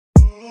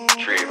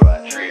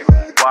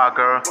Why,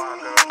 girl?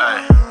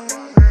 Hey,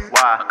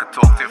 why? I could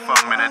talk to you for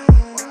a minute.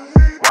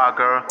 Why,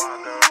 girl?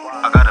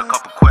 I got a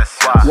couple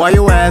questions. Why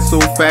your ass so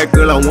fat,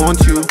 girl? I want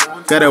you.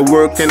 Gotta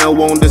work and I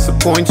won't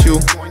disappoint you.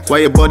 Why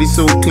your body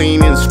so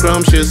clean and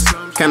scrumptious?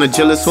 Kinda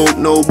jealous, hope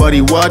nobody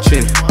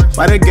watching.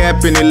 Why the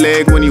gap in your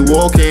leg when you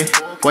walking?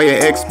 Why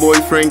your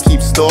ex-boyfriend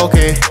keeps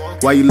stalking?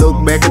 Why you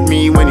look back at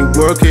me when you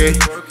working?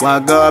 Why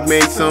God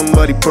made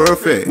somebody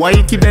perfect? Why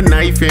you keep that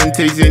knife and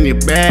taser in your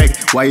bag?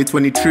 Why you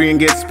 23 and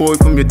get spoiled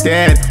from your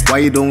dad? Why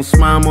you don't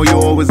smile or you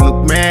always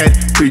look mad?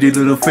 Pretty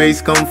little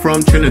face come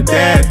from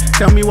Trinidad.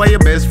 Tell me why your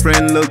best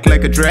friend look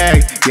like a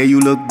drag. Yeah, you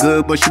look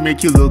good but she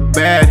make you look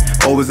bad.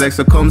 Always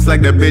extra comes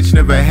like that bitch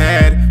never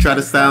had. Try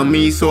to style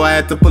me so I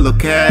had to pull a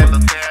cat.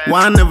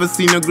 Why I never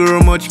seen a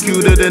girl much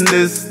cuter than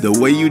this? The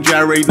way you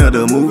gyrate, now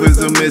the move is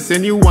a miss.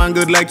 And you want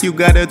good like you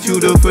got a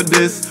tutor for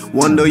this.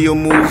 Wonder your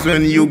moves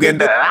when you get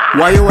that.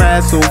 Why your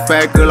ass so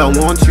fat, girl? I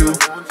want you.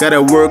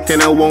 Gotta work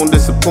and I won't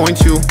disappoint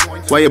you.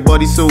 Why your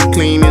body so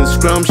clean and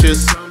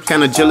scrumptious?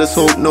 Kinda jealous,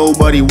 hope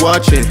nobody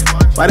watching.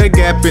 Why the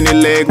gap in your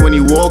leg when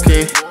you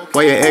walking?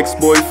 Why your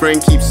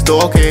ex-boyfriend keeps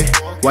stalking?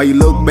 Why you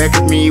look back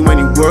at me when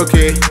you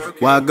working?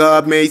 Why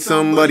God made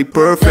somebody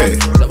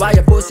perfect? So why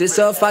your pussy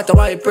so fat or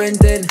why you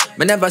printing?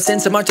 Me never seen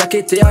so much a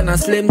kitty on a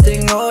slim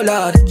thing, oh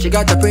lord. She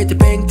got a pretty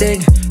pink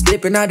thing.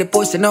 Dipping out the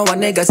pussy, now a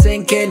nigga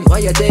sinking. Why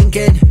you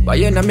thinking? Why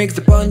you not mix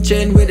the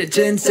punching with the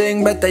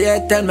ginseng? Better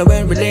yet tell me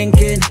when we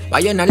linking. Why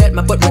you not let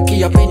me put my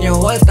key up in your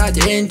hole, start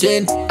you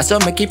hinging? I saw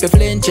me keep you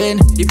flinching.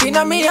 Deep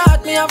in me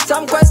heart, me have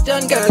some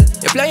question, girl.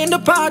 You playing the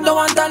part, don't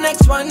want the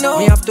next one, no.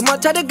 Me have too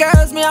much of the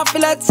girls, me have to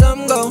let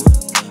some go.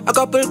 A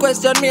couple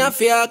questions me have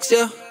to ask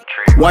you.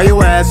 Why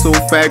your ass so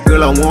fat,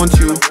 girl? I want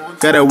you.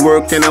 Gotta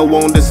work and I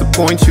won't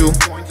disappoint you.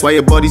 Why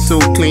your body so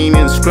clean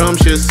and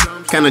scrumptious?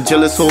 Kinda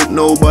jealous, hope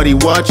nobody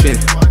watching.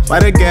 Why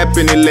the gap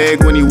in your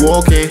leg when you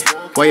walking?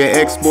 Why your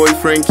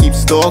ex-boyfriend keeps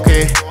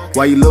stalking?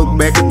 Why you look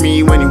back at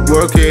me when you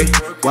working?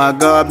 Why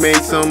God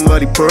made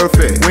somebody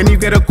perfect? When you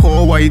get a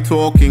call, why you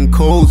talking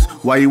codes?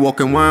 Why you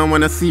walking wine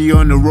when I see you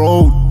on the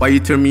road? Why you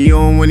turn me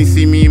on when you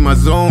see me in my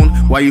zone?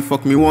 Why you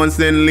fuck me once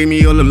then leave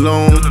me all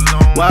alone?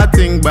 Why I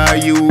think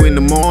about you in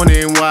the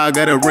morning? Why I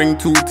gotta ring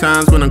 2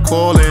 times when I'm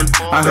calling?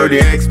 I heard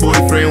your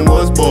ex-boyfriend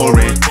was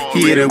boring.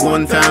 He hit it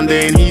 1 time,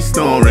 then he's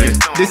snoring.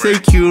 They say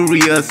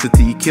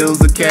curiosity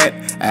kills a cat.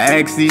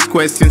 I ask these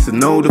questions to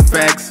know the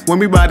facts. When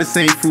we buy the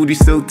same food, you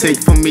still take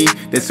from me.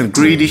 That's some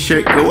greedy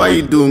shit, girl, why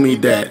you do me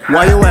that?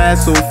 Why your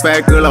ass so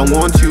fat, girl, I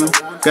want you.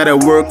 Gotta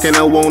work and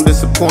I won't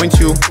disappoint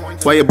you.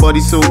 Why your body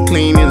so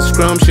clean and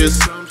scrumptious?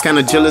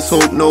 Kinda jealous,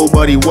 hope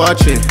nobody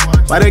watching.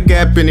 Why the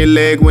gap in your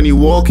leg when you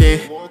walking?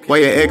 Why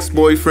your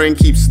ex-boyfriend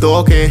keeps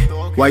stalking?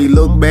 Why you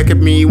look back at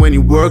me when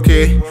you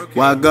working?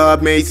 Why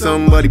God made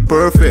somebody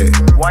perfect?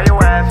 Why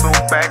your ass so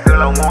fat,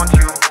 girl? I want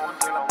you.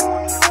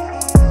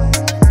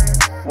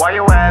 Why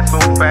your ass so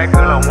fat,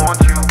 girl? I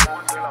want you.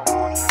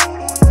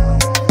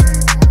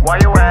 Why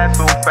your ass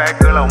so fat,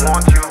 girl? I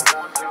want you.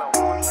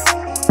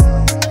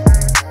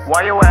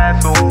 Why your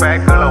ass so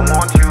fat, girl? I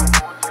want you.